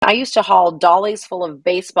I used to haul dollies full of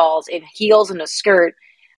baseballs in heels and a skirt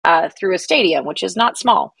through a stadium, which is not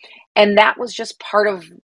small. And that was just part of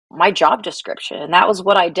my job description. And that was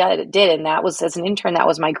what I did. And that was, as an intern, that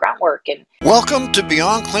was my groundwork. And welcome to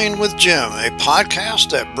Beyond Clean with Jim, a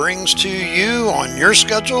podcast that brings to you on your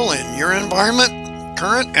schedule and your environment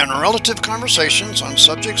current and relative conversations on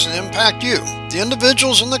subjects that impact you, the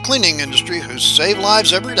individuals in the cleaning industry who save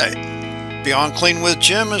lives every day. Beyond Clean with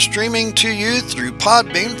Jim is streaming to you through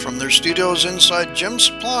Podbean from their studios inside Jim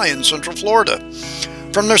Supply in Central Florida.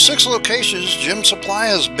 From their 6 locations, Jim Supply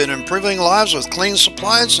has been improving lives with clean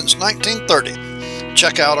supplies since 1930.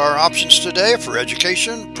 Check out our options today for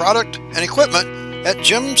education, product, and equipment at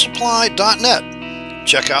jimsupply.net.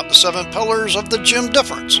 Check out the 7 pillars of the Jim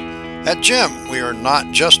difference. At Jim, we are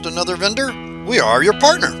not just another vendor, we are your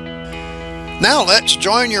partner. Now let's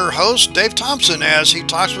join your host, Dave Thompson, as he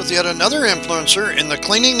talks with yet another influencer in the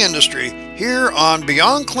cleaning industry here on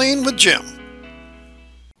Beyond Clean with Jim.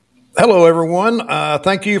 Hello, everyone.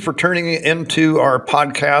 Thank you for tuning into our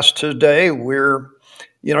podcast today.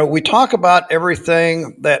 We talk about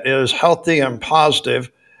everything that is healthy and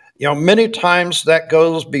positive. Many times that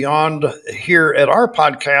goes beyond here at our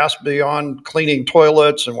podcast, beyond cleaning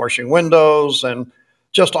toilets and washing windows and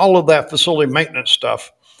just all of that facility maintenance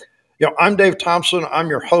stuff. I'm Dave Thompson. I'm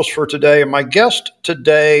your host for today. And my guest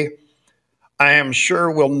today, I am sure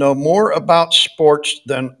will know more about sports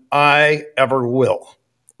than I ever will,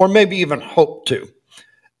 or maybe even hope to.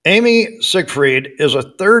 Amy Siegfried is a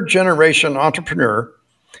third-generation entrepreneur.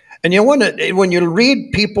 And when you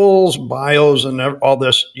read people's bios and all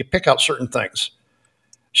this, you pick out certain things.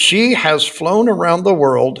 She has flown around the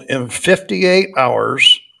world in 58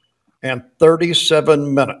 hours and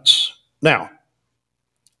 37 minutes. Now,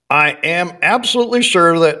 I am absolutely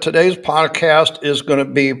sure that today's podcast is going to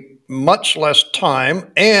be much less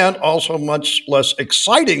time and also much less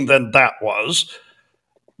exciting than that was.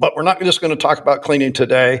 But we're not just going to talk about cleaning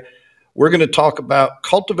today. We're going to talk about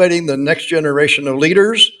cultivating the next generation of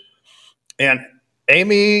leaders. And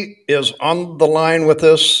Amy is on the line with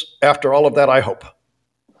us after all of that, I hope.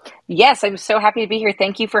 yes, I'm so happy to be here.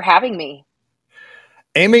 Thank you for having me.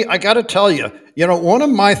 Amy, I got to tell you, one of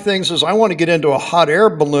my things is I want to get into a hot air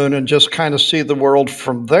balloon and just kind of see the world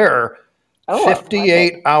from there.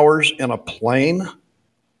 58 hours in a plane.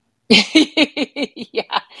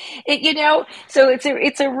 Yeah, so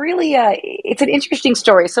it's a really it's an interesting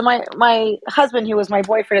story. So my husband, who was my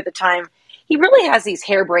boyfriend at the time, he really has these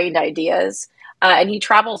harebrained ideas, and he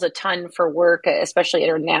travels a ton for work, especially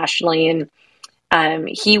internationally. And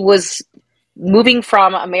he was moving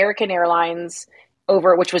from American Airlines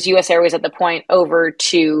over, which was U.S. Airways at the point, over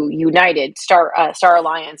to United Star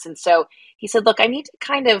Alliance. And so he said, "Look, I need to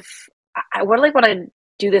I really want to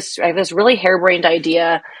do this. I have this really harebrained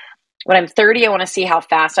idea. When I'm 30, I want to see how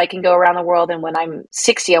fast I can go around the world. And when I'm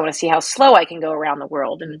 60, I want to see how slow I can go around the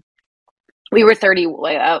world." And we were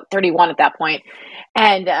 31 at that point.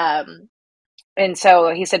 And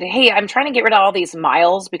so he said, "Hey, I'm trying to get rid of all these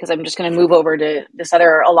miles because I'm just going to move over to this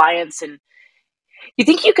other alliance. And you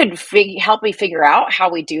think you could help me figure out how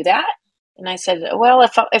we do that?" And I said, "Well,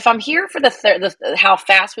 if I'm here for the how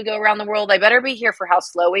fast we go around the world, I better be here for how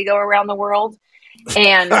slow we go around the world."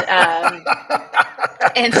 And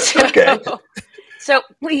so, okay. So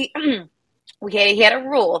he had a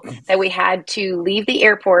rule that we had to leave the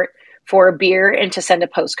airport for a beer and to send a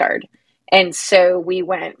postcard. And so we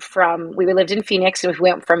lived in Phoenix, and we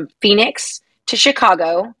went from Phoenix to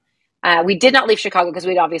Chicago. We did not leave Chicago because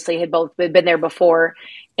we'd obviously had both been there before.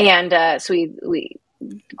 And so we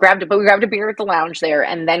grabbed a beer at the lounge there.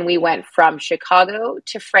 And then we went from Chicago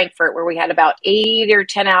to Frankfurt, where we had about 8 or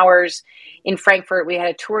 10 hours in Frankfurt. We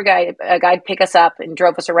had a guide pick us up and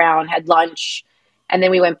drove us around, had lunch. And then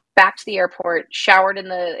we went back to the airport, showered in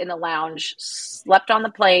the lounge, slept on the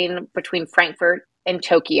plane between Frankfurt and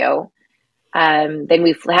Tokyo. Then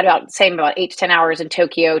we had about 8 to 10 hours in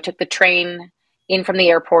Tokyo, took the train in from the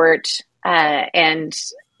airport, and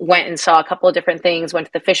went and saw a couple of different things, went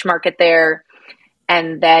to the fish market there.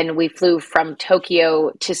 And then we flew from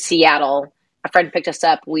Tokyo to Seattle. A friend picked us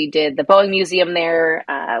up. We did the Boeing Museum there.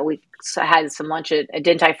 We had some lunch at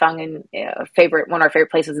Din Tai Fung, and one of our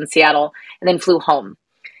favorite places in Seattle, and then flew home.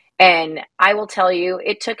 And I will tell you,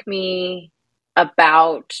 it took me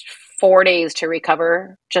about 4 days to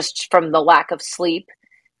recover just from the lack of sleep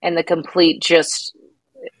and the complete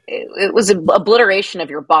it was an obliteration of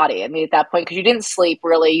your body. I mean, at that point, because you didn't sleep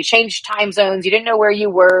really. You changed time zones. You didn't know where you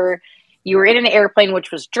were. You were in an airplane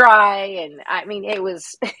which was dry, and I mean, it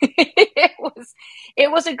was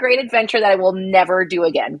it was a great adventure that I will never do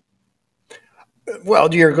again.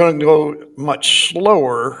 Well, you're going to go much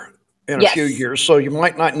slower in a few Yes. years, so you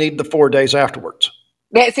might not need the 4 days afterwards.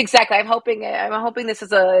 Yes, exactly. I'm hoping this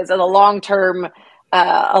is a a long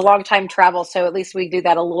time travel. So at least we do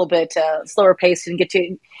that a little bit slower pace and get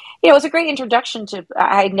to, it was a great introduction to.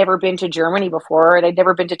 I had never been to Germany before, and I'd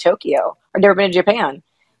never been to Tokyo or never been to Japan,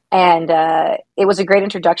 and it was a great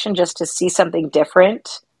introduction just to see something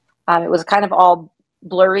different. It was kind of all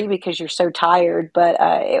blurry because you're so tired, but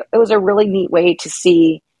it was a really neat way to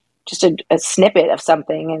see just a snippet of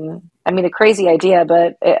something. And I mean, a crazy idea,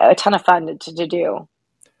 but a ton of fun to do.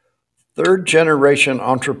 Third generation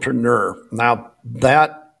entrepreneur. Now,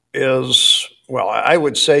 that is, well, I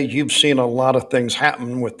would say you've seen a lot of things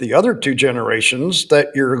happen with the other two generations that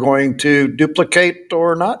you're going to duplicate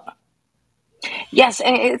or not. Yes,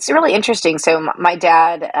 and it's really interesting. So my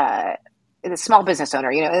dad is a small business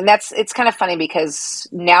owner, and it's kind of funny because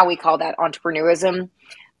now we call that entrepreneurism,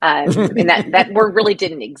 and that word really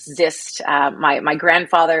didn't exist. My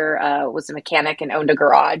grandfather was a mechanic and owned a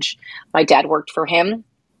garage. My dad worked for him,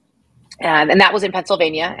 and that was in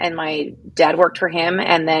Pennsylvania. And my dad worked for him,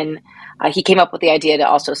 and then he came up with the idea to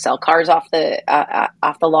also sell cars off the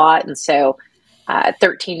lot, and so.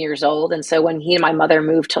 13 years old. And so when he and my mother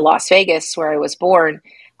moved to Las Vegas, where I was born,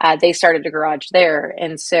 they started a garage there.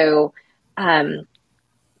 And so, um,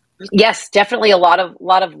 yes, definitely a lot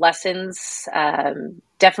of lessons.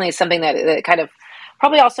 Definitely something that kind of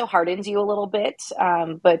probably also hardens you a little bit.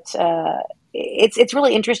 But it's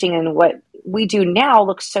really interesting, and what we do now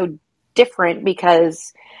looks so different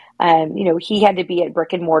because he had to be at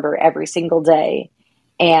brick and mortar every single day,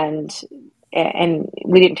 and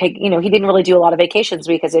we didn't take, he didn't really do a lot of vacations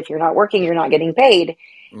because if you're not working, you're not getting paid.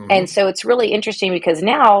 And Mm-hmm. so it's really interesting because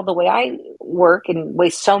now the way I work and the way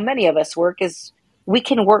so many of us work is we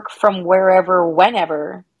can work from wherever,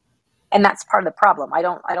 whenever. And that's part of the problem. I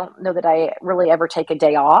don't know that I really ever take a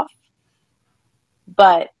day off,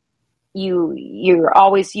 but you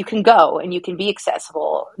can go and you can be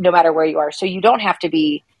accessible no matter where you are. So you don't have to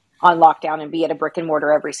be on lockdown and be at a brick and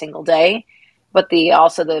mortar every single day. But the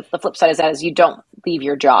flip side is that is you don't leave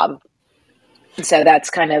your job. And so that's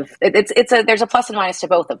kind of there's a plus and minus to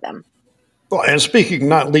both of them. Well, and speaking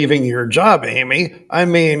not leaving your job, Amy, I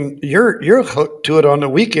mean you're hooked to it on the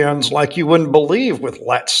weekends like you wouldn't believe with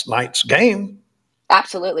last night's game.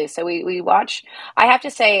 Absolutely. So we watch. I have to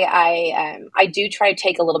say, I do try to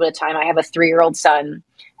take a little bit of time. I have a 3-year-old son,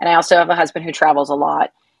 and I also have a husband who travels a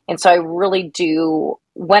lot, and so I really do.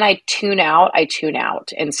 When I tune out, I tune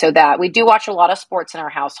out, and so that we do watch a lot of sports in our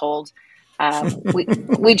household.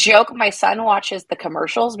 We joke. My son watches the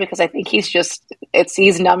commercials because I think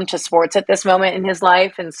he's numb to sports at this moment in his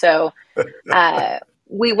life, and so uh,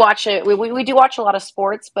 we watch it. We do watch a lot of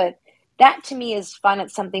sports, but that to me is fun.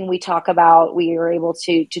 It's something we talk about. We are able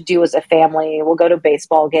to do as a family. We'll go to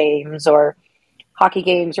baseball games or hockey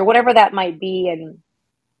games or whatever that might be, and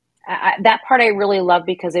that part I really love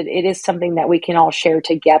because it is something that we can all share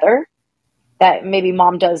together. That maybe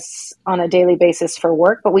mom does on a daily basis for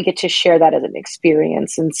work, but we get to share that as an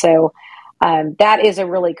experience, and so that is a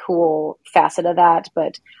really cool facet of that.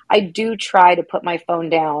 But I do try to put my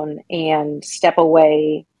phone down and step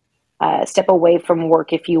away from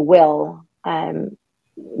work, if you will,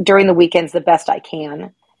 during the weekends the best I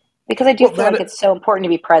can, because I do Well, feel like it's so important to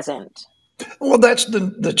be present. that's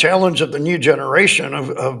the challenge of the new generation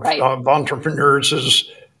Right. of entrepreneurs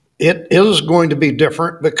is it is going to be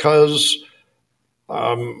different because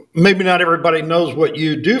maybe not everybody knows what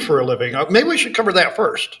you do for a living. Maybe we should cover that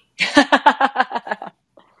first.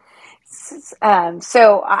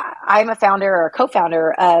 I'm a founder or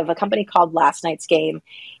co-founder of a company called Last Night's Game,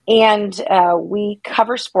 and we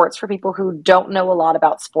cover sports for people who don't know a lot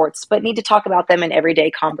about sports but need to talk about them in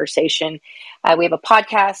everyday conversation. We have a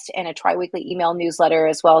podcast and a tri-weekly email newsletter,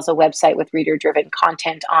 as well as a website with reader-driven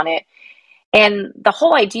content on it. And the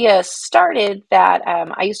whole idea started that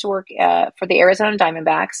I used to work for the Arizona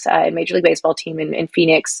Diamondbacks, a Major League Baseball team in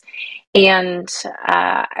Phoenix, and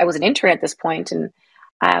I was an intern at this point. And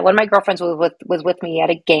one of my girlfriends was with me at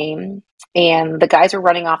a game, and the guys were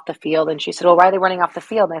running off the field. And she said, "Well, why are they running off the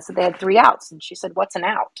field?" And I said, "They had 3 outs." And she said, "What's an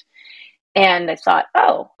out?" And I thought,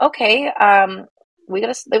 "Oh, okay. We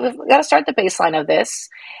gotta start the baseline of this."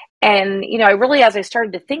 And I really, as I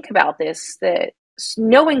started to think about this, that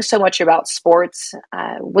knowing so much about sports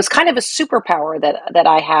was kind of a superpower that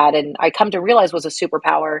I had, and I come to realize was a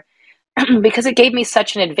superpower because it gave me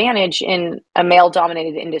such an advantage in a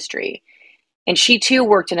male-dominated industry. And she too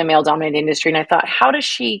worked in a male-dominated industry, and I thought, how does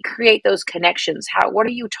she create those connections? What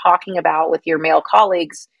are you talking about with your male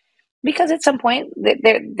colleagues? Because at some point,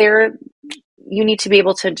 you need to be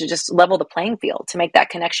able to just level the playing field to make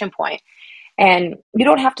that connection point. And you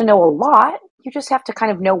don't have to know a lot, you just have to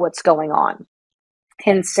kind of know what's going on.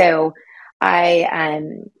 And so I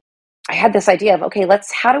had this idea of, okay,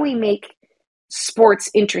 how do we make sports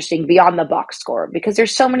interesting beyond the box score? Because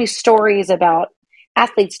there's so many stories about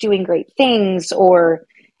athletes doing great things or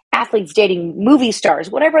athletes dating movie stars,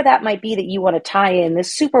 whatever that might be that you want to tie in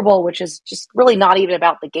this Super Bowl, which is just really not even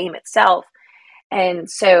about the game itself. And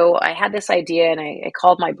so I had this idea and I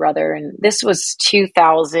called my brother, and this was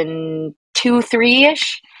 2002, 3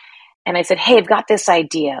 ish. And I said, hey, I've got this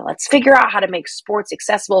idea. Let's figure out how to make sports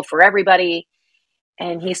accessible for everybody.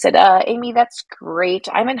 And he said, Amy, that's great.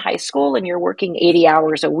 I'm in high school and you're working 80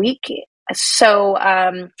 hours a week. So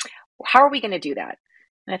how are we going to do that?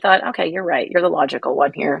 And I thought, okay, you're right. You're the logical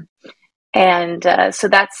one here. And so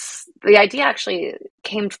that's the idea actually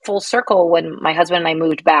came full circle when my husband and I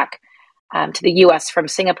moved back to the US from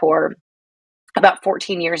Singapore about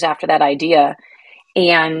 14 years after that idea.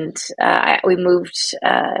 And we moved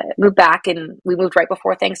back, and we moved right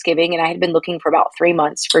before Thanksgiving. And I had been looking for about 3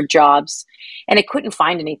 months for jobs, and I couldn't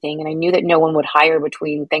find anything. And I knew that no one would hire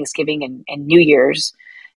between Thanksgiving and New Year's.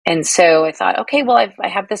 And so I thought, okay, well, I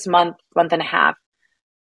have this month and a half.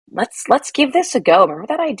 Let's give this a go. Remember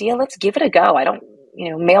that idea? Let's give it a go. I don't,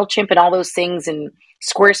 MailChimp and all those things, and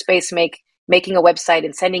Squarespace making a website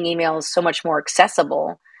and sending emails so much more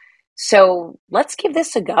accessible. So let's give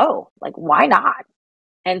this a go. Like, why not?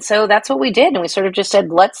 And so that's what we did. And we sort of just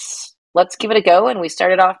said, let's give it a go. And we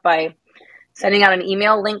started off by sending out an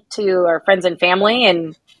email link to our friends and family,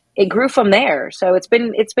 and it grew from there. So it's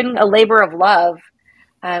been a labor of love,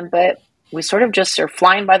 but we sort of just are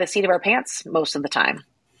flying by the seat of our pants most of the time.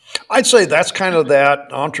 I'd say that's kind of that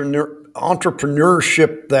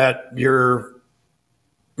entrepreneurship that your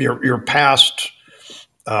past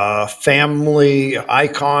family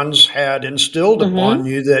icons had instilled upon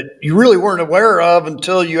you that you really weren't aware of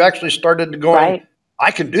until you actually started going, right.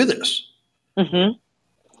 I can do this. Mm-hmm.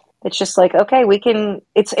 It's just like, okay,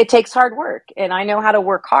 it takes hard work, and I know how to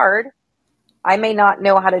work hard. I may not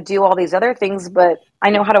know how to do all these other things, but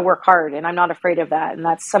I know how to work hard, and I'm not afraid of that. And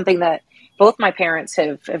that's something that both my parents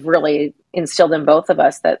have really instilled in both of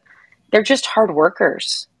us, that they're just hard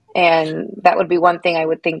workers. And that would be one thing I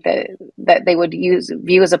would think that they would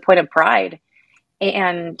view as a point of pride.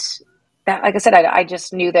 And that, like I said, I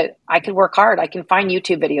just knew that I could work hard. I can find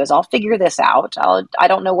YouTube videos. I'll figure this out. I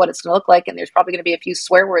don't know what it's going to look like, and there's probably going to be a few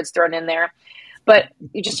swear words thrown in there, but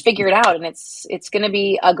you just figure it out. And it's going to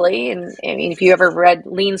be ugly. And I mean, if you ever read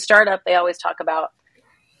Lean Startup, they always talk about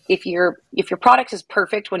if your product is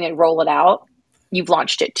perfect when you roll it out, you've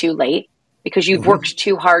launched it too late because you've worked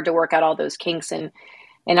too hard to work out all those kinks. And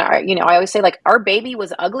I always say, like, our baby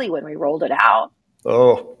was ugly when we rolled it out.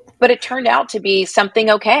 Oh, but it turned out to be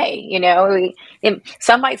something okay.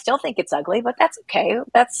 Some might still think it's ugly, but that's okay.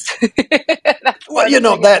 That's well,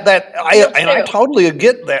 I totally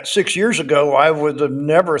get that. 6 years ago, I would have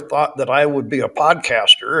never thought that I would be a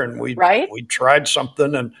podcaster, and we tried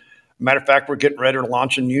something. And matter of fact, we're getting ready to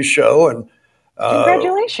launch a new show, and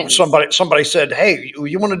congratulations. Somebody said, "Hey,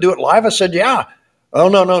 you want to do it live?" I said, "Yeah." Oh,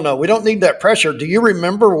 no. We don't need that pressure. Do you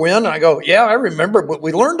remember when? I go, yeah, I remember, but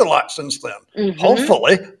we learned a lot since then,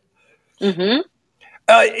 hopefully. Mm-hmm.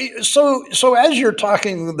 So as you're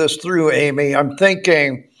talking this through, Amy, I'm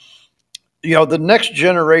thinking, the next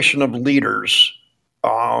generation of leaders,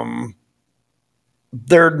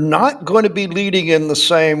 they're not going to be leading in the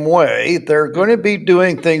same way. They're going to be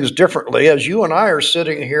doing things differently. As you and I are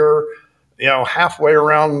sitting here, halfway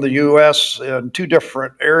around the U.S. in two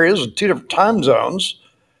different areas and two different time zones,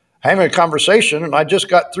 having a conversation. And I just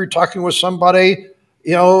got through talking with somebody,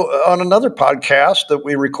 on another podcast that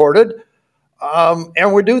we recorded.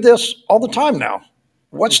 And we do this all the time now.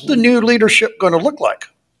 What's the new leadership going to look like?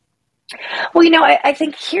 Well, I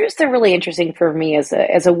think here's the really interesting for me as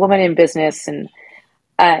a woman in business, and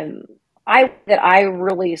I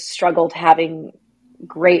really struggled having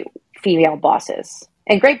great female bosses.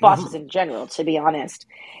 And great bosses in general, to be honest.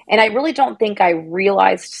 And I really don't think I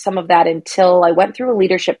realized some of that until I went through a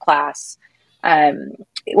leadership class. When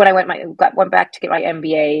I went back to get my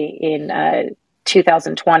MBA in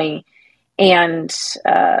 2020. And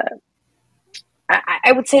I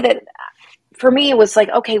would say that for me, it was like,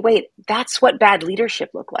 okay, wait, that's what bad leadership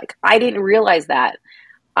looked like. I didn't realize that.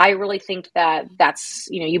 I really think that that's,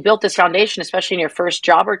 you built this foundation, especially in your first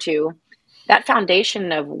job or two. That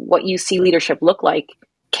foundation of what you see leadership look like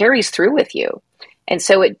carries through with you. And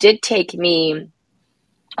so it did take me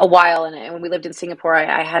a while. And when we lived in Singapore, we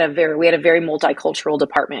had a very multicultural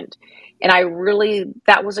department. And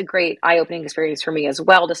that was a great eye-opening experience for me as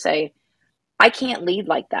well, to say, I can't lead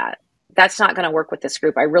like that. That's not going to work with this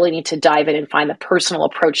group. I really need to dive in and find the personal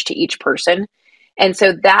approach to each person. And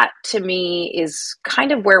so that to me is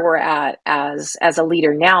kind of where we're at as a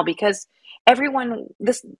leader now, because everyone,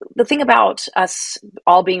 this, the thing about us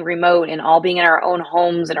all being remote and all being in our own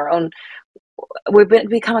homes and our own,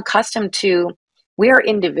 become accustomed to, we are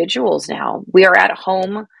individuals now. We are at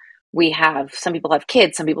home. We have, some people have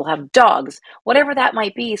kids, some people have dogs, whatever that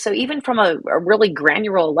might be. So even from a really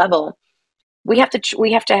granular level, we have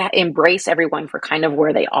to embrace everyone for kind of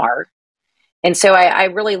where they are. And so I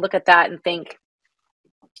really look at that and think,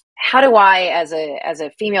 how do I, as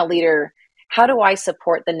a female leader, how do I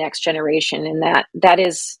support the next generation? And that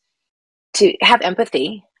is to have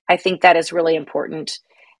empathy. I think that is really important.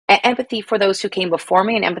 Empathy for those who came before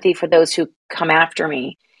me and empathy for those who come after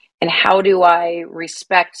me. And how do I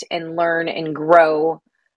respect and learn and grow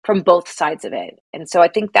from both sides of it? And so I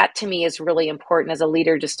think that to me is really important as a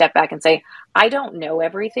leader, to step back and say, I don't know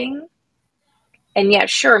everything. And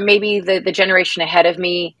yet, sure, maybe the generation ahead of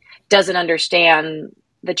me doesn't understand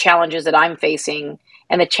the challenges that I'm facing,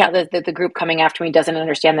 and the group coming after me doesn't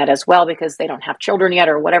understand that as well, because they don't have children yet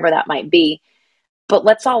or whatever that might be. But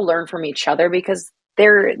let's all learn from each other, because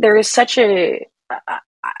there is such a,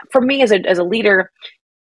 for me as a leader,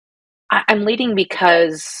 I'm leading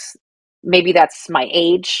because maybe that's my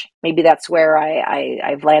age, maybe that's where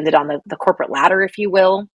I've landed on the corporate ladder, if you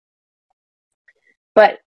will.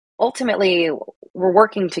 But ultimately, we're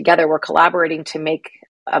working together, we're collaborating to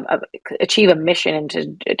achieve a mission and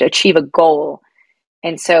to achieve a goal.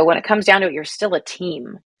 And so when it comes down to it, you're still a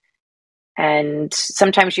team. And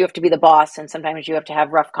sometimes you have to be the boss, and sometimes you have to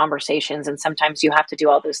have rough conversations, and sometimes you have to do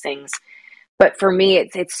all those things. But for me,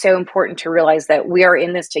 it's so important to realize that we are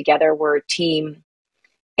in this together. We're a team.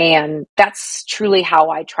 And that's truly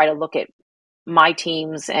how I try to look at my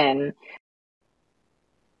teams. And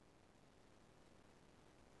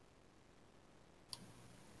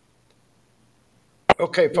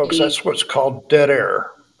Okay, folks, that's what's called dead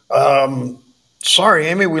air. Sorry,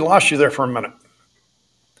 Amy, we lost you there for a minute.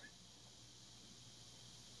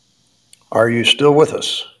 Are you still with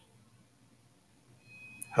us?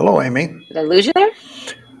 Hello, Amy. did I lose you there?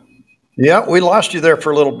 Yeah, we lost you there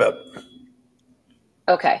for a little bit.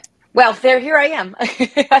 Okay. Well, here I am.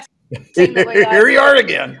 Here you are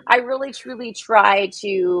again. I really truly try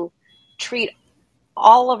to treat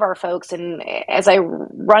all of our folks, and as I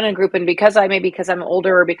run a group, and because I'm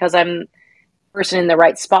older, or because I'm the person in the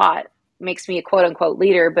right spot, makes me a quote unquote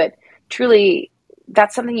leader. But truly,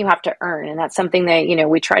 that's something you have to earn, and that's something that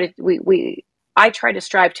I try to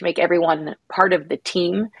strive to make everyone part of the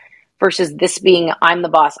team, versus this being, I'm the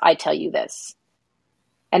boss, I tell you this.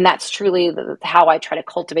 And that's truly how I try to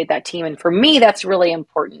cultivate that team. And for me, that's really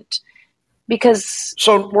important, because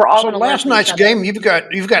we're all going to learn last from each night's other. game, you've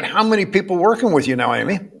got how many people working with you now,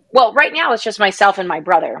 Amy? Well, right now it's just myself and my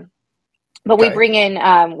brother, but Okay. we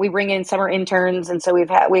bring in summer interns, and so we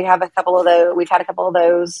have a couple of those. We've had a couple of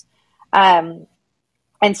those, and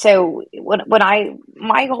so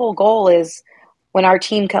my whole goal is, when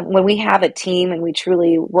we have a team and we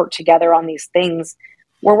truly work together on these things,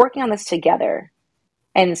 we're working on this together.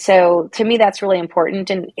 And so to me, that's really important.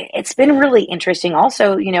 And it's been really interesting.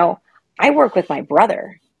 Also, I work with my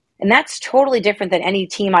brother, and that's totally different than any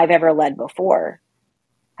team I've ever led before.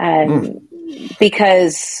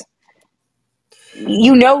 Because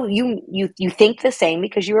you think the same,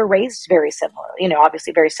 because you were raised very similar,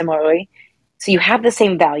 obviously very similarly. So you have the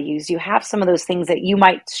same values. You have some of those things that you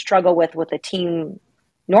might struggle with a team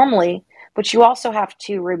normally, but you also have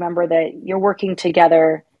to remember that you're working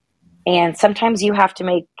together. And sometimes you have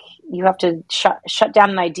to shut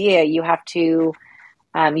down an idea. You have to,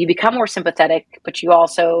 you become more sympathetic, but you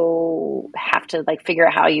also have to figure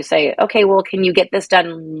out how you say, okay, well, can you get this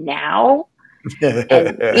done now?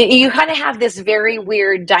 And you kind of have this very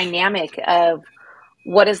weird dynamic of,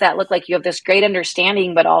 what does that look like? You have this great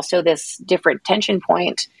understanding, but also this different tension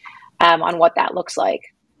point on what that looks like.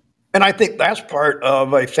 And I think that's part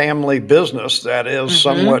of a family business that is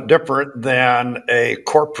somewhat different than a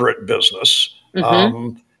corporate business.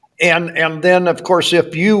 And then, of course,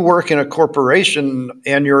 if you work in a corporation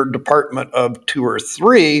and you're a department of 2 or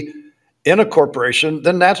 3 in a corporation,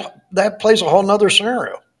 then that plays a whole nother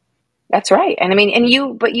scenario. That's right. And I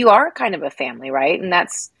mean, but you are kind of a family, right? And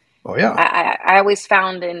that's, oh yeah. I always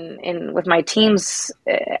found in with my teams,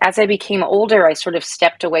 as I became older, I sort of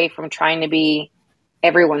stepped away from trying to be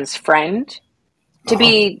everyone's friend, to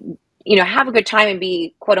be, have a good time and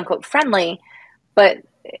be quote unquote friendly. But,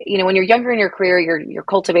 when you're younger in your career, you're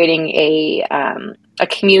cultivating a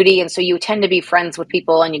community. And so you tend to be friends with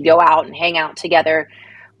people, and you go out and hang out together.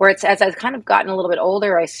 Where as I've kind of gotten a little bit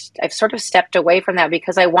older, I've sort of stepped away from that,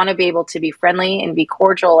 because I want to be able to be friendly and be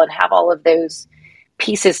cordial and have all of those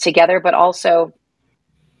pieces together, but also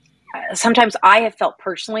sometimes I have felt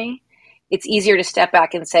personally, it's easier to step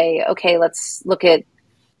back and say, okay, let's look at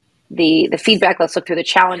the feedback. Let's look through the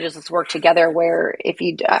challenges. Let's work together. Where if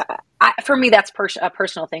you, for me, that's a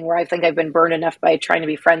personal thing where I think I've been burned enough by trying to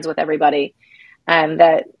be friends with everybody, and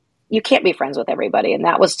that you can't be friends with everybody. And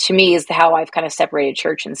that was to me is how I've kind of separated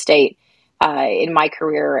church and state in my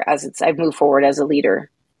career as I've moved forward as a leader.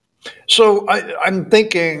 So I'm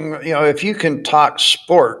thinking, if you can talk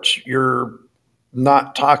sports, you're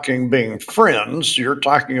not talking being friends. You're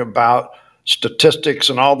talking about statistics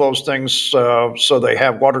and all those things. So they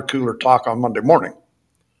have water cooler talk on Monday morning.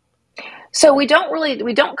 So we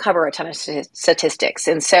don't cover a ton of statistics,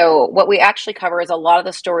 and so what we actually cover is a lot of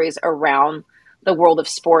the stories around the world of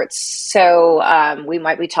sports. So we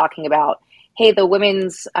might be talking about, hey, the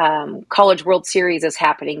women's college World Series is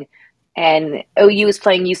happening, and OU is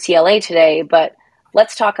playing UCLA today, but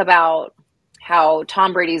let's talk about how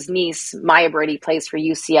Tom Brady's niece Maya Brady plays for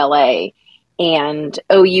UCLA, and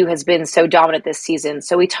OU has been so dominant this season.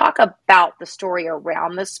 So we talk about the story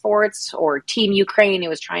around the sports, or Team Ukraine, who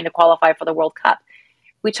was trying to qualify for the World Cup.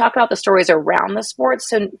 We talk about the stories around the sports.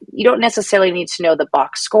 So you don't necessarily need to know the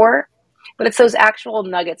box score, but it's those actual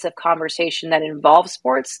nuggets of conversation that involve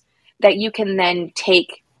sports that you can then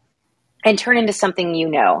take and turn into something you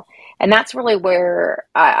know. And that's really where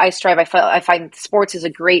I strive. I find sports is a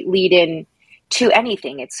great lead in to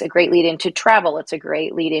anything. It's a great lead into travel. It's a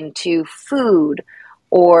great lead into food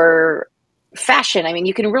or fashion. I mean,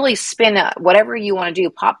 you can really spin whatever you want to do,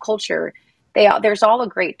 pop culture. There's all a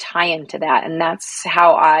great tie into that. And that's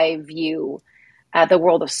how I view the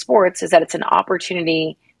world of sports, is that it's an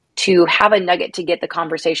opportunity to have a nugget to get the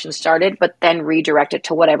conversation started, but then redirect it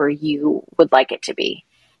to whatever you would like it to be.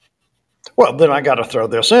 Well, then I got to throw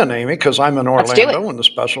this in, Amy, because I'm in Let's do it. Orlando and the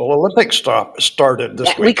Special Olympics started Yeah,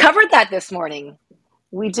 this we week. covered that this morning.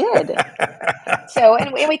 We did. So,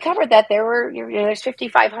 and we covered that there's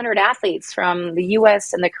 5,500 athletes from the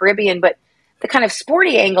U.S. and the Caribbean, but the kind of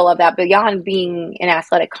sporty angle of that, beyond being an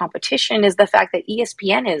athletic competition, is the fact that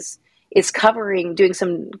ESPN is doing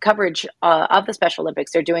some coverage of the Special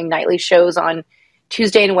Olympics. They're doing nightly shows on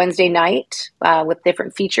Tuesday and Wednesday night with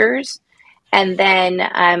different features. And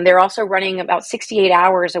then they're also running about 68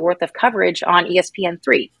 hours worth of coverage on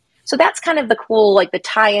ESPN3. So that's kind of the cool, like the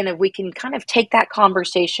tie-in of, we can kind of take that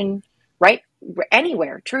conversation right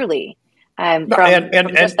anywhere, truly, No, from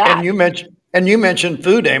just that. and you mentioned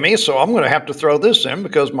food, Amy. So I'm going to have to throw this in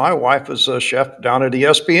because my wife is a chef down at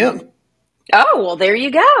ESPN. Oh, well, there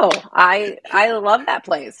you go. I love that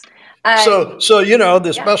place. The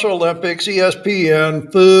Yeah. Special Olympics,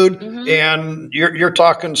 ESPN, food, Hmm. and you're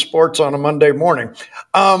talking sports on a Monday morning.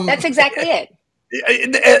 Um, That's exactly it.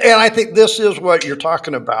 and I think this is what you're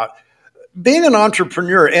talking about. Being an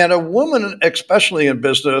entrepreneur and a woman, especially in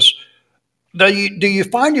business, do you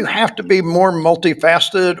find you have to be more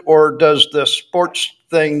multifaceted, or does the sports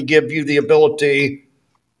thing give you the ability,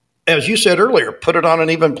 as you said earlier, put it on an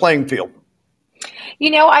even playing field?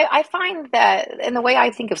 I find that in the way I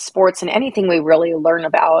think of sports and anything we really learn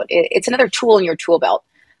about, it's another tool in your tool belt.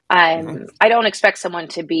 Mhm. I don't expect someone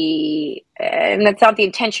to be, and that's not the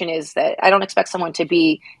intention, is that I don't expect someone to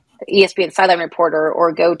be ESPN sideline reporter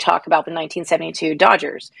or go talk about the 1972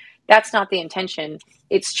 Dodgers. That's not the intention.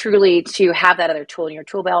 It's truly to have that other tool in your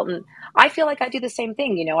tool belt. And I feel like I do the same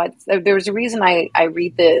thing. There's a reason I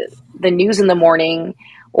read the news in the morning,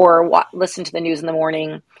 or listen to the news in the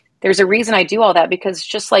morning. There's a reason I do all that, because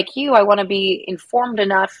just like you, I want to be informed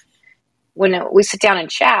enough when we sit down and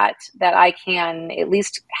chat that I can at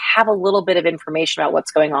least have a little bit of information about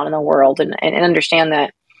what's going on in the world, and understand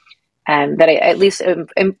that I at least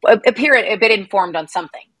appear a bit informed on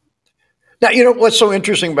something. Now, you know what's so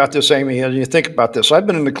interesting about this, Amy, as you think about this. I've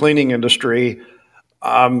been in the cleaning industry.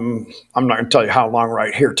 I'm not going to tell you how long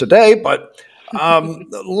right here today, but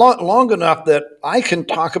long enough that I can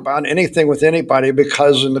talk about anything with anybody,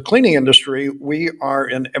 because in the cleaning industry, we are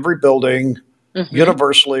in every building Hmm.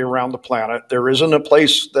 universally around the planet. There isn't a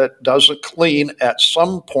place that doesn't clean at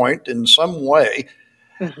some point in some way.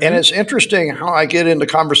 And Hmm. it's interesting how I get into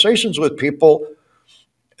conversations with people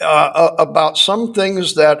about some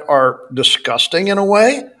things that are disgusting in a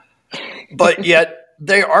way, but yet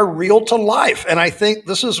they are real to life. And I think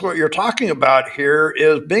this is what you're talking about here,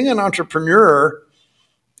 is being an entrepreneur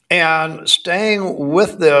and staying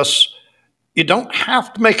with this. You don't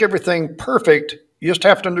have to make everything perfect. You just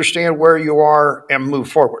have to understand where you are and move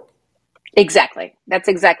forward. Exactly. That's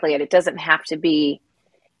exactly it. It doesn't have to be.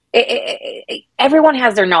 Everyone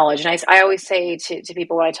has their knowledge, and I always say to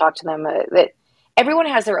people when I talk to them that everyone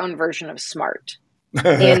has their own version of smart.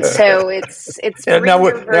 And so it's And bringing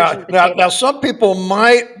your version to the table. now, some people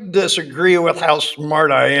might disagree with how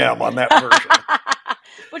smart I am on that version.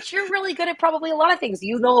 But you're really good at probably a lot of things.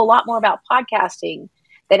 You know a lot more about podcasting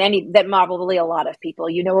than probably a lot of people.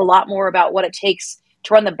 You know a lot more about what it takes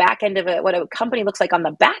to run the back end of it, what a company looks like on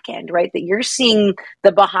the back end, right? That you're seeing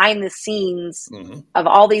the behind the scenes of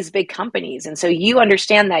all these big companies. And so you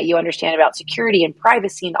understand that. You understand about security and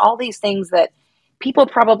privacy and all these things that people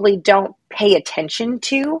probably don't pay attention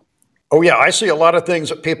to. Oh yeah, I see a lot of things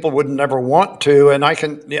that people would never want to, and I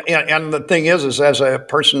can. And the thing is as a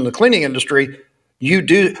person in the cleaning industry, you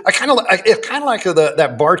do. It's kind of like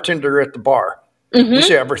that bartender at the bar. We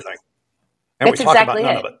see everything, and That's we talk exactly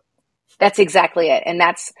about none it. of it. That's exactly it. And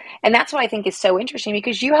that's what I think is so interesting,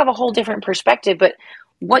 because you have a whole different perspective, but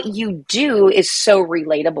what you do is so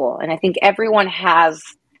relatable. And I think everyone has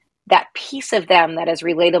that piece of them that is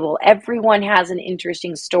relatable. Everyone has an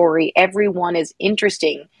interesting story. Everyone is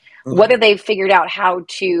interesting. Whether they've figured out how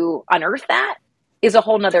to unearth that is a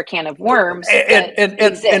whole nother can of worms.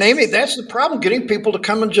 And Amy, that's the problem. Getting people to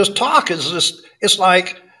come and just talk is this. It's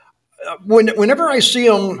like whenever I see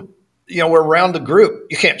them, we're around the group.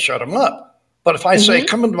 You can't shut them up. But if I say,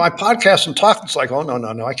 come into my podcast and talk, it's like, oh,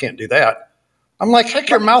 no, I can't do that. I'm like, heck,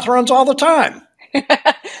 your mouth runs all the time.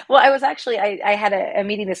 Well, I had a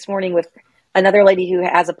meeting this morning with another lady who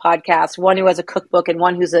has a podcast, one who has a cookbook, and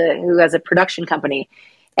one who has a production company.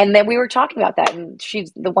 And then we were talking about that. And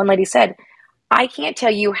the one lady said, I can't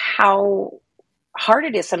tell you how hard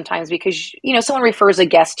it is sometimes, because, someone refers a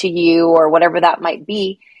guest to you or whatever that might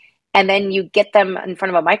be. And then you get them in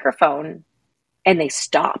front of a microphone and they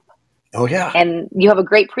stop. Oh, yeah. And you have a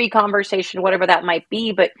great pre-conversation, whatever that might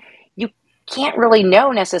be, but you can't really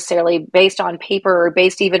know necessarily based on paper or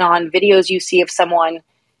based even on videos you see of someone,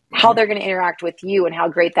 how they're going to interact with you and how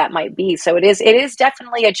great that might be. So it is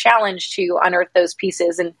definitely a challenge to unearth those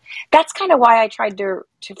pieces. And that's kind of why I tried to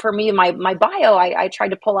for me, my bio, I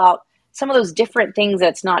tried to pull out some of those different things.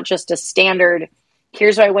 That's not just a standard,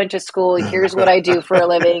 here's where I went to school, here's what I do for a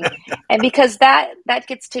living. And because that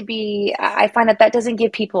gets to be, I find that doesn't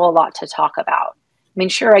give people a lot to talk about. I mean,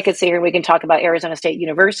 sure, I could sit here and we can talk about Arizona State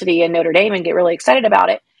University and Notre Dame and get really excited about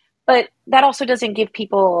it, but that also doesn't give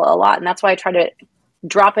people a lot. And that's why I try to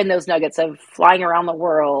drop in those nuggets of flying around the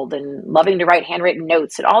world and loving to write handwritten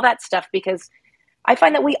notes and all that stuff, because I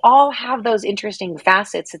find that we all have those interesting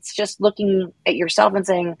facets. It's just looking at yourself and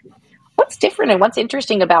saying, what's different and what's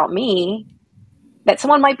interesting about me that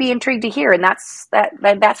someone might be intrigued to hear. And that's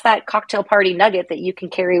that cocktail party nugget that you can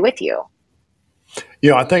carry with you.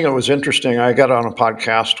 I think it was interesting. I got on a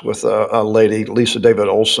podcast with a lady, Lisa David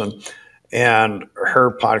Olson, and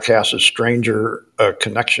her podcast is Stranger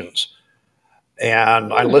Connections.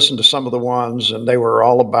 And I listened to some of the ones, and they were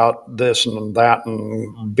all about this and that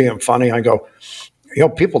and being funny. I go,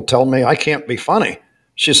 people tell me I can't be funny.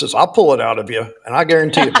 She says, I'll pull it out of you. And I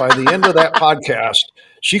guarantee you, by the end of that podcast,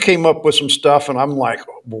 she came up with some stuff, and I'm like,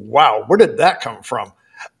 wow, where did that come from?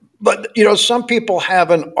 But, some people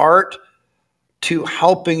have an art to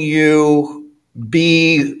helping you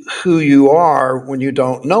be who you are when you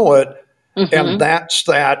don't know it. And that's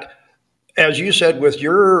that. As you said with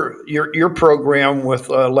your program with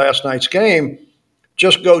last night's game,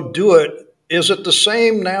 just go do it. Is it the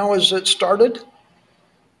same now as it started?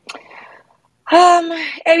 I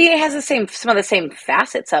mean, it has some of the same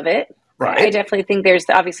facets of it. Right. I definitely think there's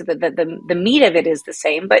obviously the meat of it is the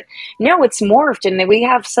same, but no, it's morphed, and we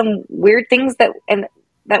have some weird things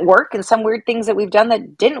that work, and some weird things that we've done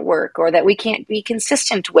that didn't work or that we can't be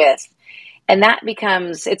consistent with, and that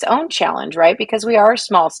becomes its own challenge, right? Because we are a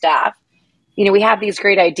small staff. We have these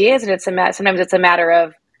great ideas, and sometimes it's a matter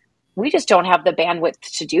of we just don't have the bandwidth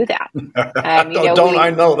to do that. I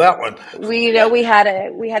know that one. We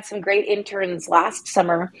had some great interns last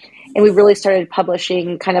summer, and we really started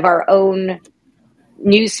publishing kind of our own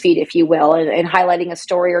news feed, if you will, and highlighting a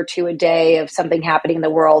story or two a day of something happening in the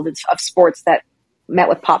world of sports that met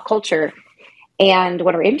with pop culture. And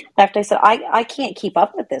when our intern left, I said, I can't keep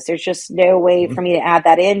up with this. There's just no way for me to add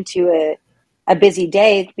that into a busy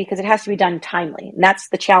day, because it has to be done timely. And that's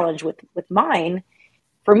the challenge with mine.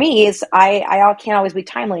 For me is I can't always be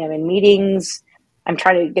timely. I'm in meetings. I'm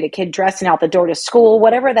trying to get a kid dressed and out the door to school,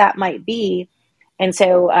 whatever that might be. And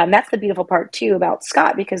so that's the beautiful part too about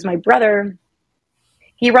Scott, because my brother,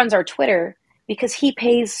 he runs our Twitter, because he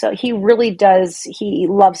really does. He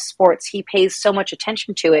loves sports. He pays so much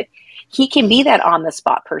attention to it. He can be that on the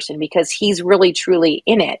spot person because he's really truly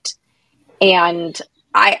in it. And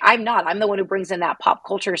I'm not. I'm the one who brings in that pop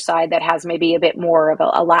culture side that has maybe a bit more of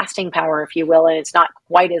a lasting power, if you will, and it's not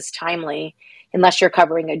quite as timely unless you're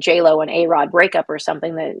covering a J Lo and A Rod breakup or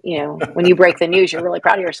something that when you break the news, you're really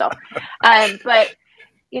proud of yourself. But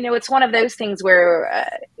it's one of those things where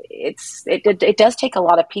it does take a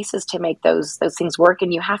lot of pieces to make those things work,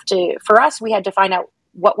 and you have to. For us, we had to find out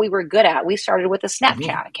what we were good at. We started with a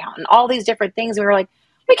Snapchat account and all these different things. And we were like,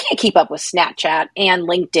 we can't keep up with Snapchat and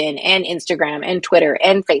LinkedIn and Instagram and Twitter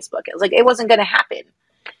and Facebook. It was like it wasn't going to happen.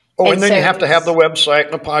 Oh, and then you have to have the website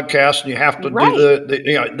and the podcast, and you have to do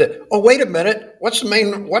the oh, wait a minute. What's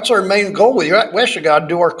our main goal? We actually got to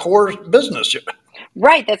do our core business.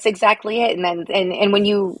 Right. That's exactly it. And then, and when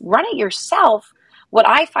you run it yourself, what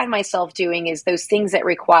I find myself doing is those things that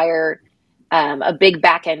require a big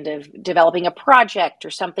back end of developing a project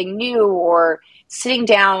or something new, or sitting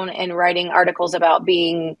down and writing articles about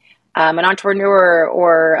being an entrepreneur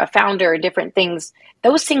or a founder, different things.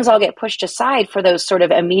 Those things all get pushed aside for those sort of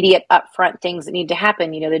immediate upfront things that need to happen.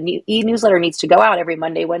 The e-newsletter needs to go out every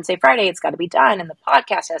Monday, Wednesday, Friday. It's got to be done. And the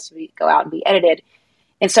podcast has to go out and be edited.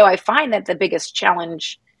 And so I find that the biggest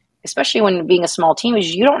challenge, especially when being a small team,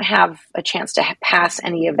 is you don't have a chance to pass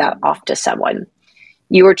any of that off to someone.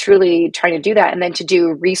 You are truly trying to do that. And then to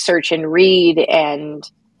do research and read and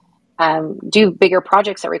do bigger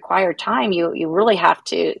projects that require time, you really have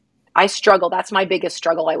to. I struggle. That's my biggest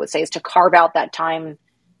struggle, I would say, is to carve out that time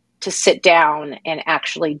to sit down and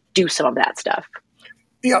actually do some of that stuff.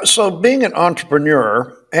 Yeah. So being an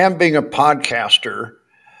entrepreneur and being a podcaster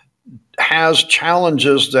has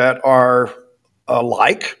challenges that are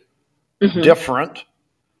alike, different,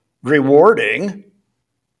 rewarding.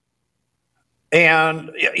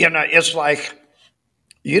 And, it's like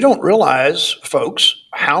you don't realize, folks,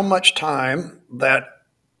 how much time that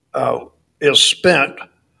is spent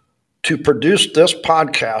to produce this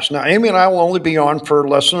podcast. Now, Amy and I will only be on for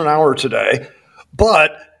less than an hour today,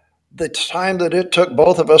 but the time that it took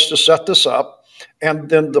both of us to set this up, and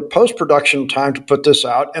then the post-production time to put this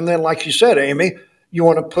out, and then, like you said, Amy, you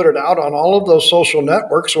want to put it out on all of those social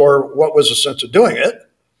networks, or what was the sense of doing it?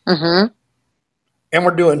 And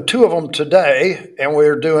we're doing 2 of them today, and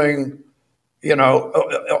we're doing,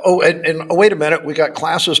 and wait a minute, we got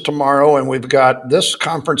classes tomorrow, and we've got this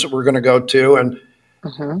conference that we're going to go to, and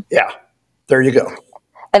there you go.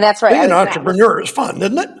 And that's right. Being an entrepreneur is fun,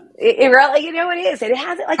 isn't it? It really, it is. It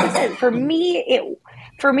has, like I said, for me,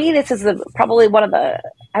 this is probably one of the,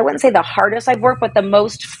 I wouldn't say the hardest I've worked, but the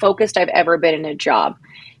most focused I've ever been in a job.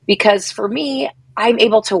 Because for me, I'm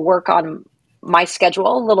able to work on my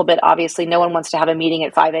schedule a little bit. Obviously, no one wants to have a meeting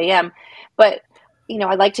at 5 a.m. But,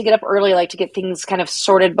 I like to get up early. I like to get things kind of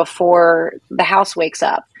sorted before the house wakes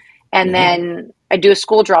up. And then I do a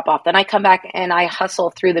school drop off. Then I come back and I hustle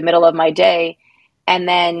through the middle of my day. And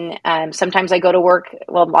then sometimes I go to work.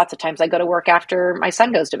 Well, lots of times I go to work after my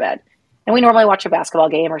son goes to bed. And we normally watch a basketball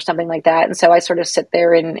game or something like that. And so I sort of sit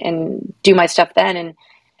there and do my stuff then. And,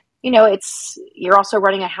 you're also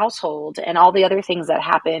running a household and all the other things that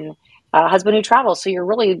happen, husband who travels. So you're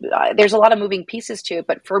really, there's a lot of moving pieces to it.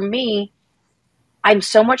 But for me, I'm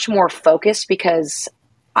so much more focused because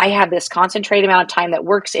I have this concentrated amount of time that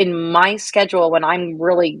works in my schedule when I'm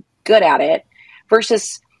really good at it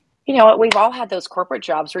versus, we've all had those corporate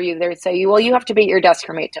jobs where they say, well, you have to be at your desk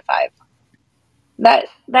from 8 to 5.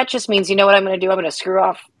 That just means, what I'm going to do? I'm going to screw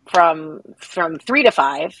off from 3 to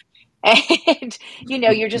 5. And,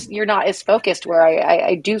 you're not as focused, where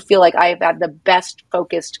I do feel like I've had the best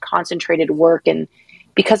focused, concentrated work, and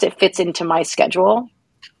because it fits into my schedule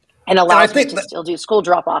and allows me to still do school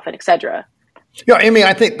drop off and et cetera. Yeah, Amy,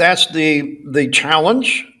 I think that's the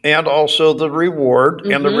challenge and also the reward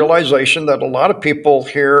and the realization that a lot of people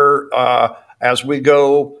here as we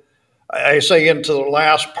go, I say, into the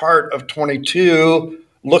last part of 22,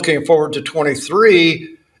 looking forward to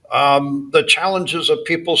 23, the challenges of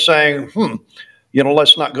people saying,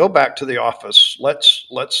 let's not go back to the office. Let's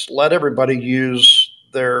let everybody use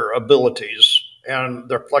their abilities and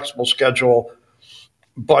their flexible schedule.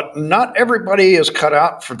 But not everybody is cut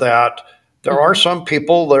out for that. There are some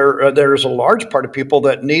people, there's a large part of people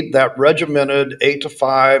that need that regimented 8 to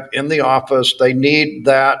 5 in the office. They need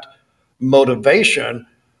that motivation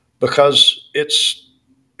because it's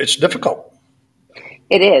difficult.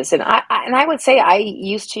 It is. And I would say I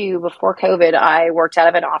used to, before COVID, I worked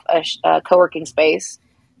out of a co-working space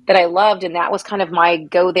that I loved. And that was kind of my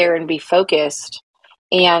go there and be focused.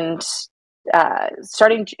 And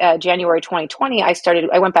starting January 2020,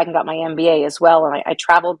 I went back and got my MBA as well. And I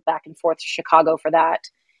traveled back and forth to Chicago for that.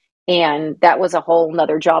 And that was a whole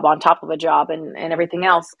nother job on top of a job and everything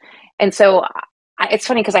else. And so it's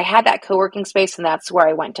funny because I had that co-working space and that's where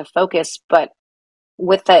I went to focus. But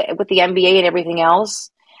with the MBA and everything else,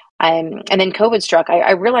 and then COVID struck,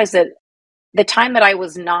 I realized that the time that I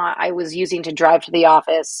was using to drive to the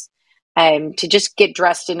office, to just get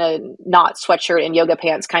dressed in a not sweatshirt and yoga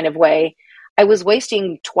pants kind of way, I was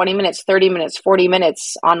wasting 20 minutes, 30 minutes, 40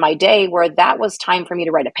 minutes on my day where that was time for me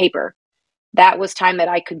to write a paper. That was time that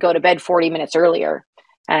I could go to bed 40 minutes earlier.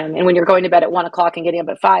 And when you're going to bed at 1 o'clock and getting up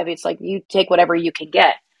at 5, it's like you take whatever you can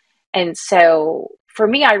get. And so for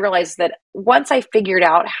me, I realized that once I figured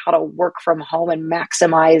out how to work from home and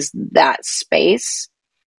maximize that space,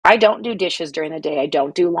 I don't do dishes during the day. I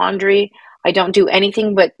don't do laundry. I don't do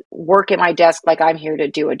anything but work at my desk like I'm here to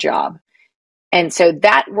do a job. And so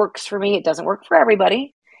that works for me. It doesn't work for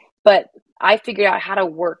everybody, but I figured out how to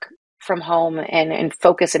work from home and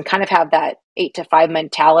focus and kind of have that 8 to 5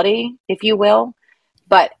 mentality, if you will,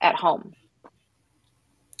 but at home.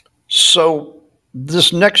 So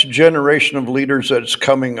this next generation of leaders that's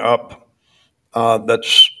coming up,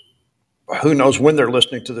 that's who knows when they're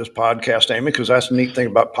listening to this podcast, Amy, because that's the neat thing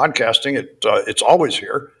about podcasting. It's always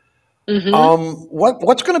here. Mm-hmm.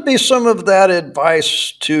 What's going to be some of that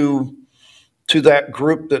advice to that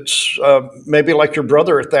group that's maybe like your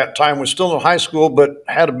brother at that time was still in high school, but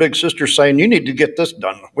had a big sister saying, you need to get this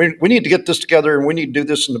done. We need to get this together and we need to do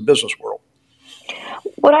this in the business world.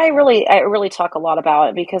 What I really talk a lot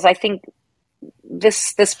about, because I think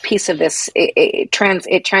this piece of this, it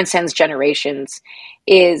transcends generations,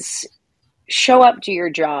 is show up, do your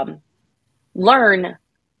job, learn,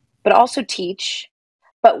 but also teach,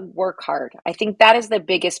 but work hard. I think that is the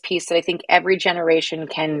biggest piece that I think every generation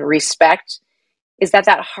can respect, is that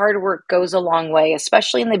hard work goes a long way,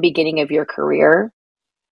 especially in the beginning of your career.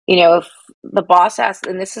 If the boss asks,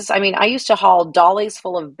 and this is, I mean, I used to haul dollies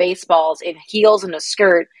full of baseballs in heels and a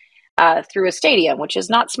skirt through a stadium, which is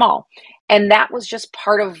not small. And that was just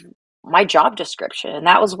part of my job description. And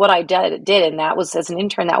that was what I did. And that was, as an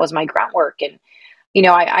intern, that was my grunt work. And,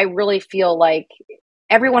 I really feel like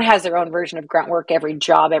everyone has their own version of grunt work. Every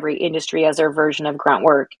job, every industry has their version of grunt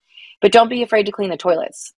work. But don't be afraid to clean the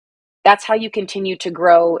toilets. That's how you continue to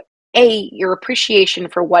grow your appreciation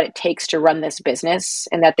for what it takes to run this business,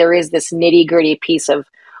 and that there is this nitty gritty piece of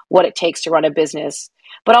what it takes to run a business.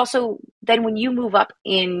 But also, then when you move up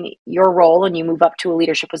in your role and you move up to a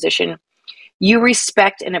leadership position, you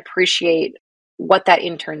respect and appreciate what that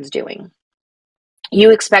intern's doing.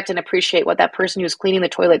 You expect and appreciate what that person who's cleaning the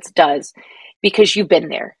toilets does, because you've been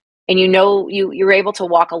there and you're able to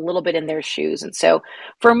walk a little bit in their shoes. And so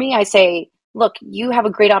for me, I say, look, you have a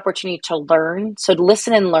great opportunity to learn. So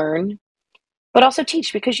listen and learn, but also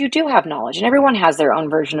teach, because you do have knowledge and everyone has their own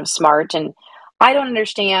version of smart. And I don't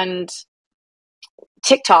understand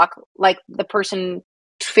TikTok like the person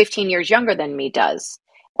 15 years younger than me does,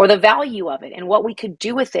 or the value of it and what we could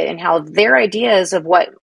do with it, and how their ideas of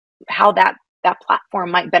how that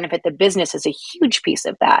platform might benefit the business is a huge piece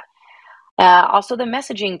of that. Also the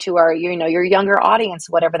messaging to your younger audience,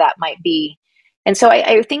 whatever that might be. And so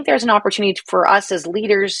I think there's an opportunity for us as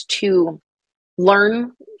leaders to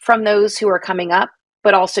learn from those who are coming up,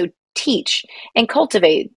 but also teach and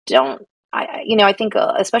cultivate. I think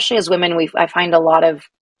especially as women, I find a lot of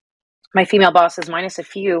my female bosses, minus a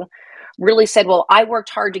few, really said, well, I worked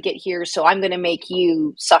hard to get here, so I'm going to make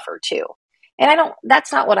you suffer too. And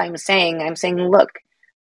that's not what I'm saying. I'm saying, look,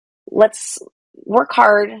 let's work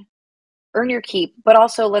hard, earn your keep, but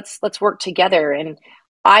also let's work together. And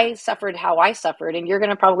I suffered how I suffered, and you're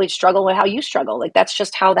going to probably struggle with how you struggle. Like, that's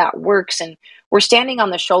just how that works. And we're standing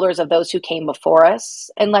on the shoulders of those who came before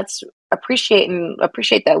us, and let's appreciate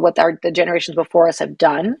that what the generations before us have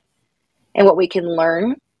done and what we can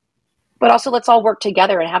learn. But also, let's all work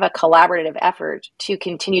together and have a collaborative effort to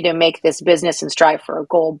continue to make this business and strive for a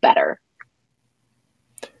goal better.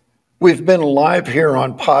 We've been live here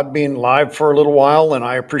on Podbean Live for a little while, and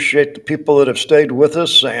I appreciate the people that have stayed with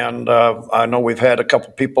us. And I know we've had a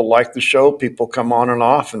couple people like the show, people come on and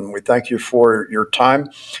off, and we thank you for your time.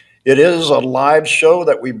 It is a live show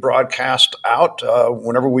that we broadcast out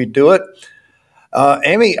whenever we do it.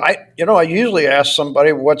 Amy, I usually ask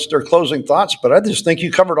somebody what's their closing thoughts, but I just think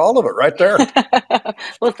you covered all of it right there.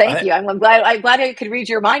 Well, thank you. I'm glad I could read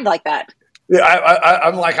your mind like that. Yeah,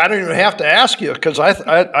 I'm like, I don't even have to ask you, because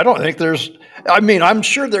I don't think I'm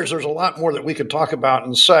sure there's a lot more that we could talk about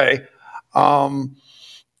and say.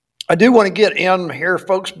 I do want to get in here,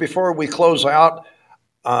 folks, before we close out.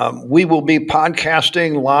 We will be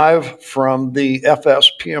podcasting live from the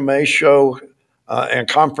FSPMA show and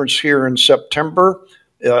conference here in September.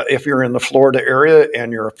 If you're in the Florida area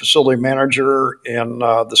and you're a facility manager in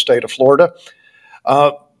the state of Florida.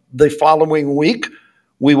 The following week,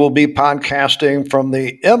 we will be podcasting from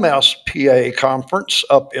the MSPA conference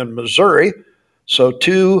up in Missouri. So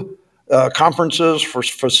two conferences for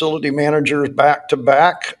facility managers back to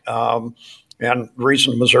back. And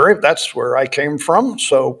Reason, Missouri, that's where I came from.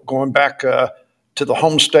 So going back to the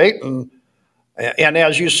home state. And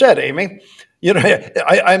as you said, Amy,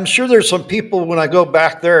 I'm sure there's some people when I go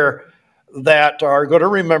back there that are going to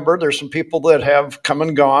remember. There's some people that have come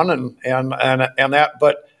and gone and that,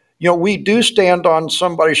 but we do stand on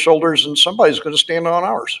somebody's shoulders and somebody's going to stand on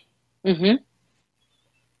ours. Mm-hmm.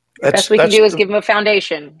 The best we can do is give them a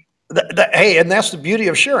foundation. Hey, and that's the beauty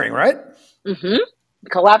of sharing, right? Mm-hmm.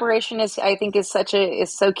 Collaboration is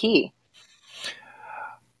so key.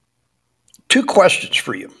 Two questions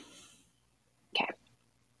for you. Okay.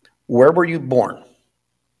 Where were you born?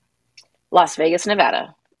 Las Vegas,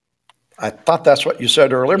 Nevada. I thought that's what you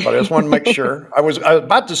said earlier, but I just want to make sure. I was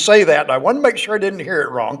about to say that, and I want to make sure I didn't hear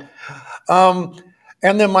it wrong.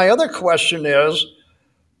 And then my other question is,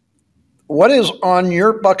 what is on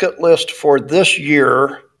your bucket list for this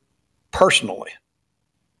year personally?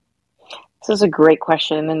 This is a great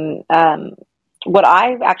question. And what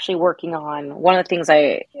I'm actually working on, one of the things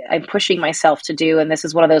I'm pushing myself to do, and this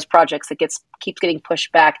is one of those projects that keeps getting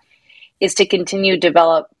pushed back, is to continue to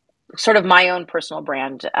develop sort of my own personal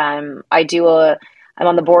brand. I'm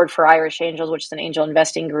on the board for Irish Angels, which is an angel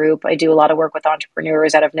investing group. I do a lot of work with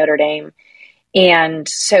entrepreneurs out of Notre Dame. And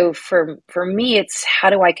so for me, it's how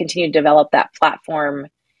do I continue to develop that platform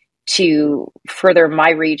to further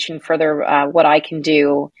my reach and further what I can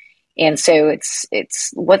do. And so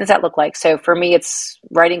it's what does that look like? So for me, it's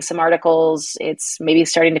writing some articles. It's maybe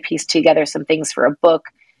starting to piece together some things for a book.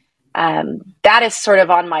 That is sort of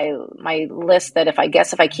on my list that if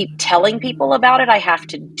I keep telling people about it, I have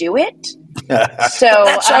to do it. So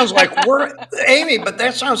that sounds like work, Amy, but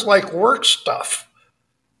that sounds like work stuff.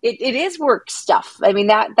 It is work stuff. I mean,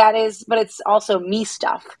 that is, but it's also me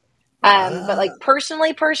stuff. But like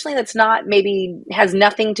personally, that's not, maybe has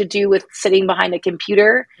nothing to do with sitting behind a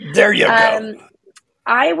computer. There you go.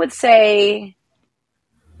 I would say,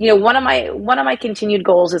 one of my continued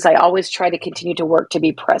goals is I always try to continue to work to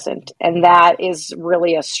be present. And that is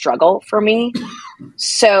really a struggle for me.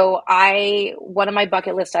 So one of my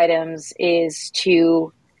bucket list items is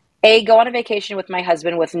to go on a vacation with my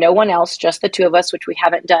husband with no one else, just the two of us, which we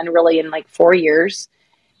haven't done really in like 4 years.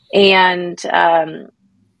 And,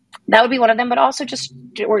 that would be one of them, but also just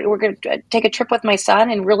we're going to take a trip with my son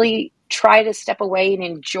and really try to step away and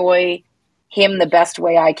enjoy him the best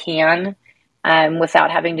way I can,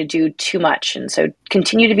 without having to do too much. And so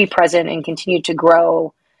continue to be present and continue to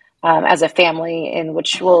grow as a family, and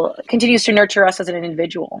which will continues to nurture us as an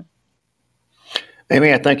individual.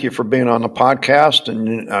 Amy, I thank you for being on the podcast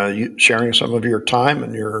and you sharing some of your time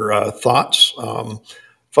and your thoughts.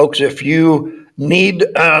 Folks, if you need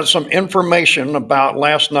some information about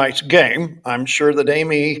last night's game, I'm sure that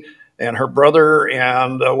Amy and her brother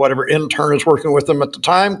and whatever intern is working with them at the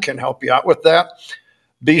time can help you out with that.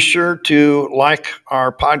 Be sure to like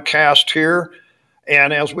our podcast here.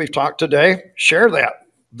 And as we've talked today, share that.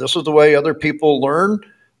 This is the way other people learn.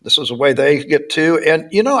 This is the way they get to. And,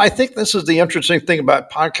 I think this is the interesting thing about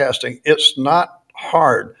podcasting. It's not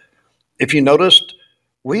hard. If you noticed,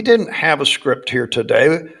 we didn't have a script here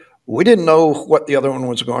today. We didn't know what the other one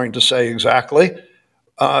was going to say exactly.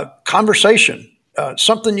 Conversation,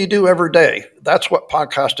 something you do every day. That's what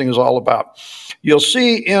podcasting is all about. You'll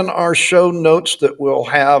see in our show notes that we'll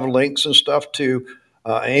have links and stuff to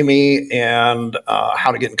Amy and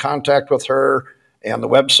how to get in contact with her and the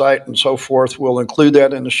website and so forth. We'll include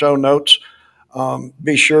that in the show notes.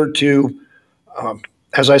 Be sure to,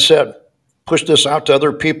 as I said, push this out to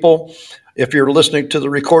other people. If you're listening to the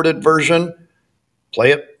recorded version,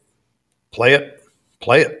 play it.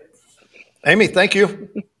 Amy, thank you.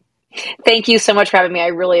 Thank you so much for having me. I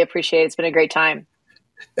really appreciate it. It's been a great time.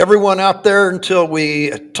 Everyone out there, until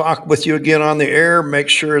we talk with you again on the air, make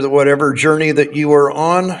sure that whatever journey that you are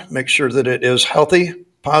on, make sure that it is healthy,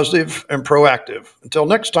 positive, and proactive. Until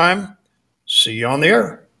next time, see you on the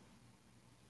air.